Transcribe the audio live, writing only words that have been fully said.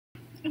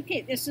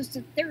Okay, this is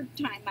the third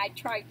time I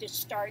tried to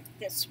start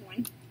this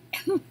one.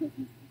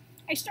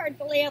 I started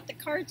to lay out the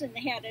cards and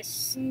they had a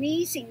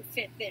sneezing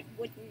fit that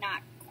would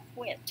not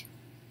quit.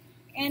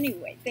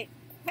 Anyway, the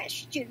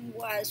question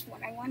was,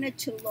 what I wanted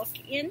to look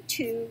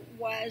into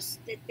was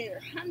that there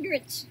are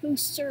hundreds who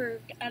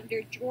served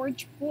under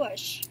George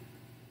Bush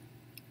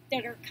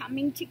that are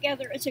coming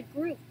together as a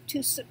group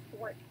to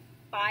support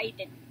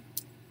Biden.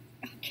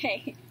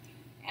 Okay,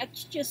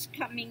 that's just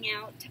coming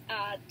out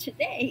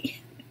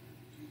today.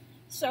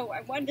 So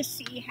I wanted to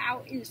see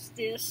how is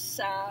this,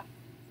 how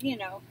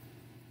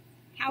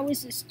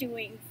is this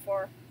doing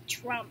for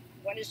Trump?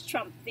 What does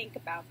Trump think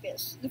about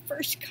this? The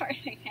first card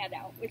I had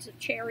out was a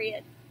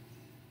chariot.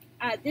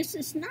 This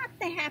is not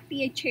the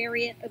happy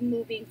chariot of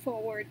moving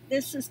forward.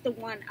 This is the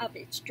one of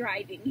it's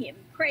driving him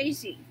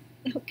crazy.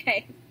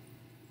 Okay.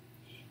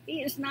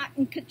 He is not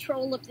in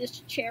control of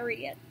this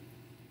chariot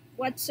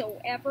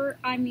whatsoever.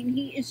 I mean,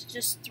 he is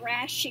just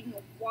thrashing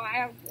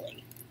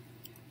wildly.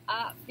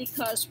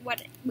 Because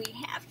what we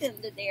have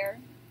under there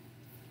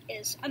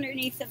is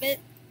underneath of it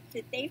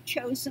that they've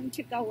chosen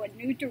to go a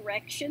new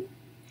direction.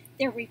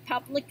 They're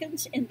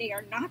Republicans and they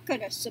are not going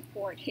to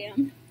support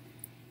him.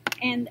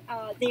 And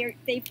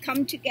they've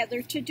come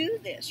together to do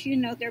this. You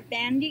know, they're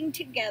banding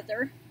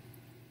together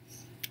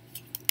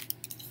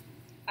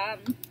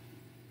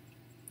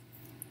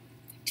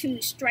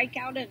to strike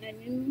out in a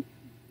new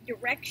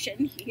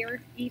direction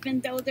here, even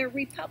though they're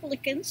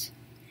Republicans.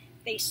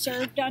 They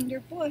served under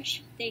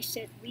Bush. They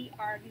said, we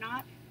are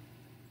not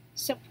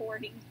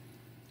supporting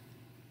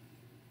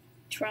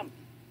Trump.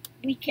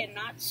 We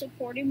cannot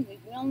support him. We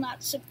will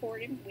not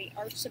support him. We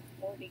are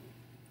supporting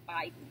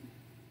Biden.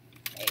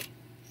 Okay.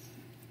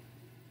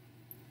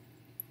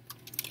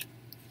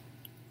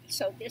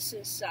 So this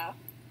is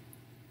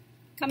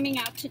coming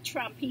out to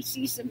Trump. He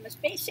sees them as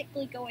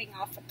basically going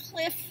off a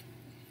cliff,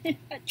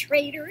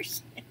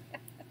 traitors,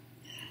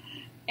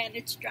 and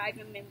it's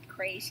driving him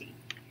crazy.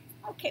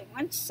 Okay,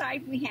 one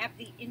side we have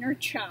the inner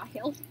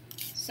child.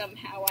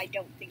 Somehow I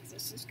don't think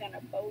this is going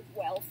to bode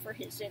well for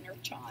his inner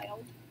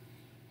child.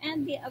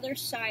 And the other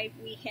side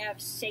we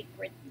have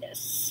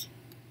sacredness.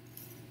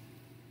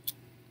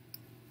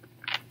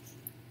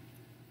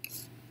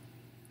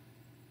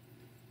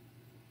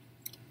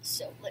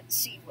 So let's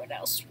see what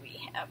else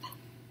we have.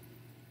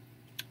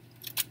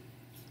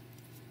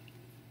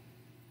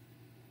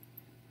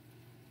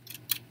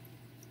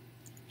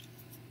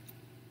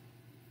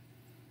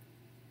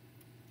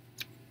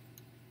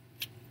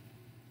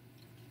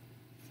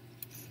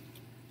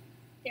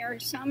 There are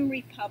some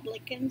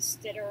Republicans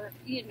that are,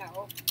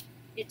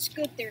 it's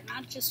good they're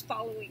not just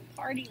following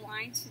party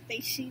lines, that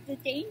they see the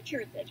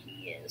danger that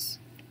he is.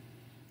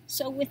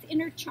 So with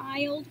inner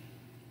child,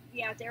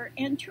 yeah, they're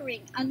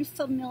entering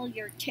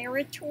unfamiliar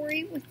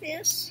territory with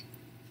this.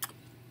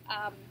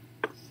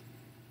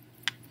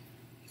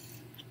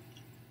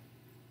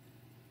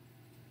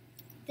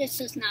 This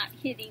is not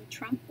hitting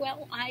Trump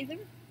well either.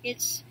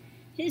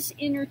 His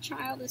inner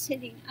child is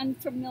hitting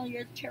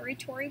unfamiliar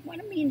territory. What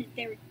I mean,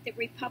 they're the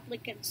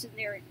Republicans and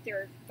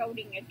they're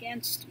voting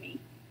against me.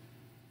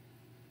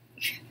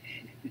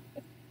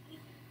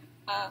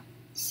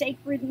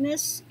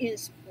 Sacredness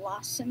is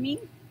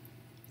blossoming.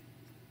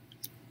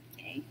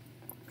 Okay,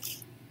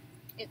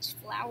 it's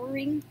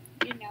flowering.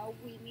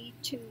 We need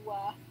to.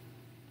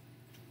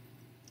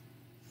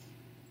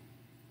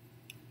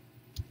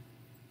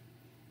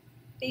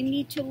 They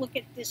need to look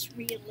at this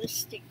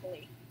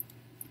realistically.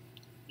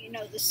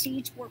 The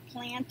seeds were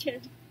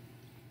planted,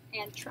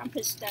 and Trump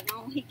has done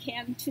all he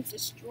can to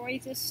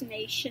destroy this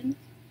nation.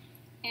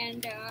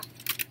 And,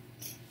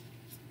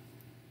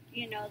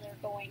 they're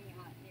going,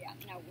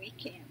 no, we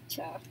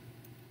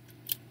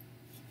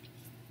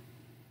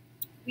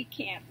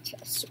can't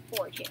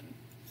support him.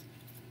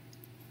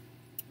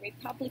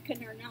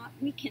 Republican or not,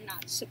 we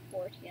cannot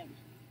support him.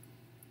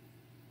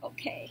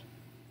 Okay.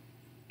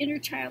 Inner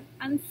child,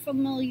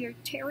 unfamiliar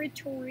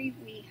territory,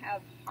 we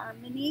have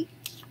harmony.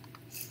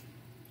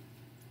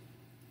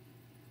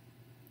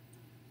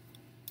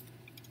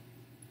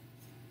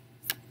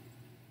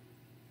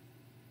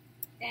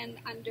 And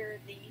under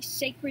the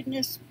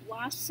sacredness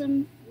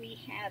blossom, we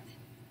have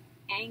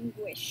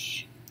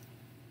anguish.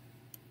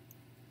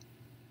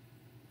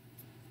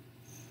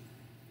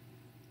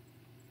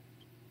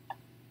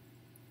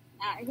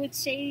 Now, I would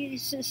say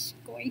this is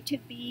going to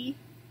be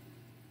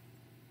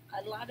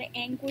a lot of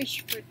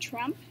anguish for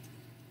Trump.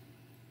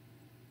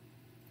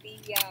 The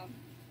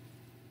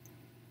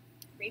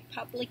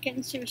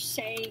Republicans are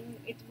saying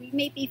we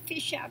may be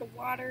fish out of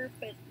water,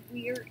 but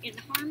we're in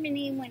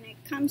harmony when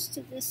it comes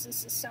to this.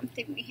 This is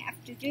something we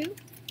have to do.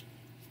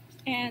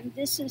 And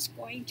this is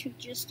going to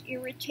just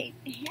irritate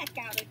the heck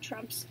out of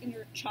Trump's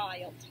inner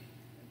child.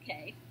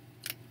 Okay.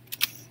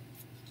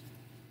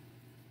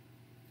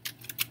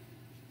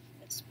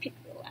 Let's pick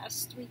the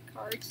last three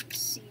cards and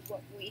see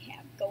what we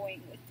have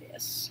going with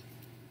this.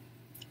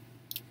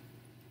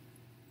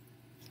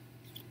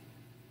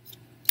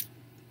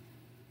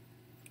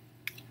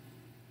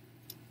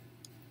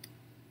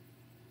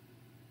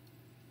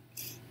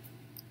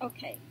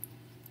 Okay.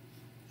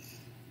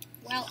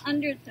 well,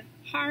 under the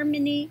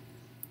harmony,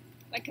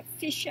 like a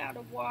fish out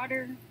of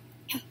water,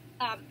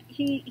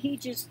 he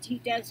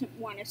doesn't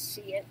want to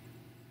see it.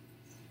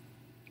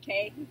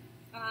 Okay.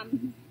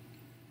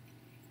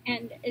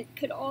 And it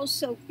could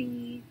also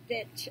be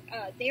that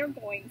they're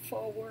going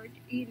forward,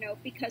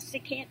 because they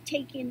can't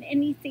take in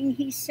anything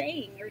he's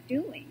saying or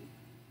doing.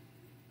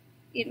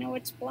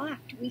 It's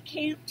blocked. We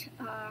can't,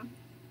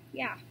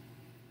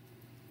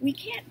 we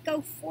can't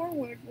go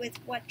forward with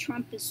what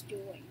Trump is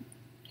doing.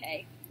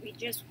 Okay, we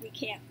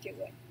can't do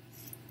it.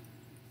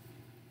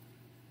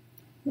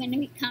 When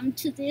we come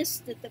to this,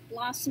 that the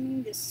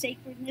blossoming, the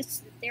sacredness,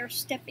 that they're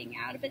stepping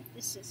out of it,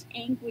 this is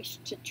anguish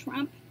to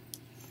Trump.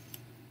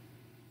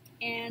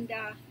 And,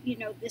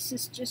 this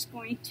is just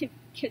going to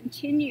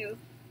continue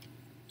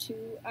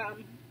to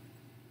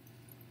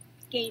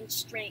gain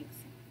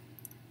strength.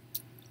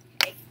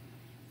 Okay.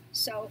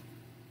 So,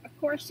 of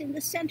course, in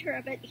the center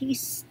of it,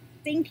 he's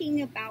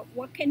thinking about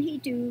what can he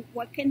do,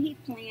 what can he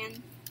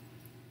plan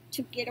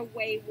to get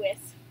away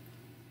with,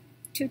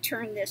 to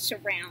turn this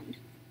around.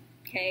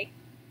 Okay.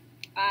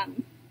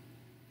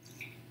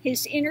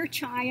 His inner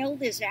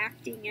child is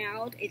acting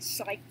out.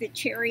 It's like the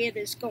Chariot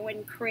is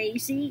going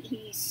crazy.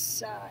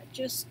 He's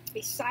just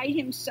beside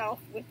himself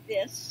with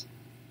this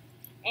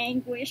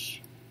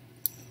anguish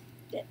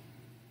that,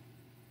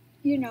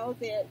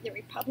 the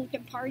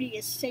Republican Party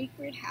is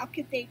sacred. How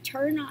could they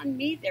turn on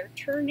me? They're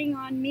turning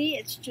on me.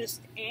 It's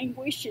just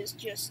anguish is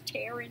just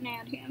tearing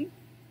at him.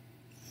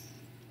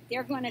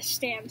 They're going to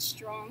stand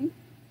strong.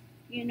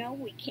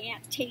 We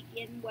can't take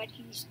in what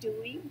he's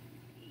doing.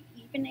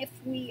 Even if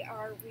we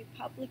are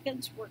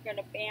Republicans, we're going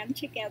to band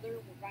together,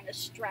 we're going to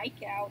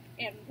strike out,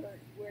 and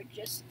we're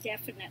just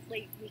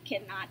definitely, we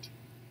cannot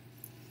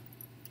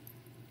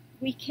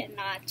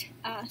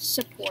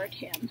support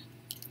him.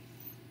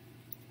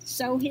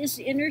 So his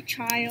inner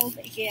child,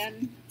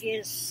 again,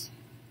 is,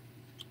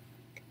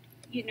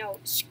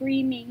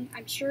 screaming.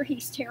 I'm sure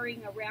he's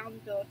tearing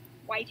around the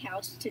White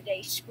House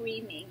today,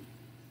 screaming,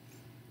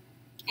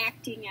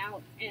 acting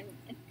out, and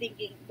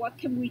thinking, what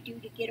can we do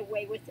to get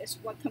away with this?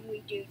 What can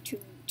we do to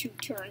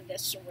turn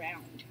this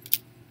around?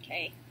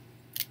 Okay.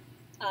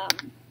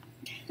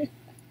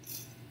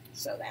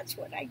 So that's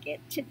what I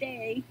get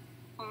today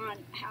on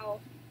how,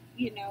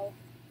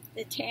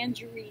 the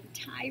Tangerine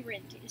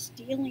Tyrant is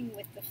dealing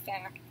with the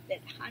fact that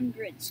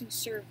hundreds who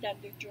served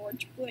under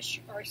George Bush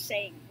are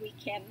saying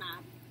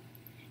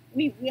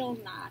we will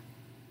not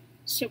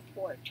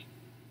support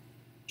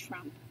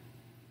Trump.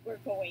 We're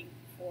going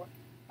for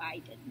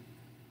Biden.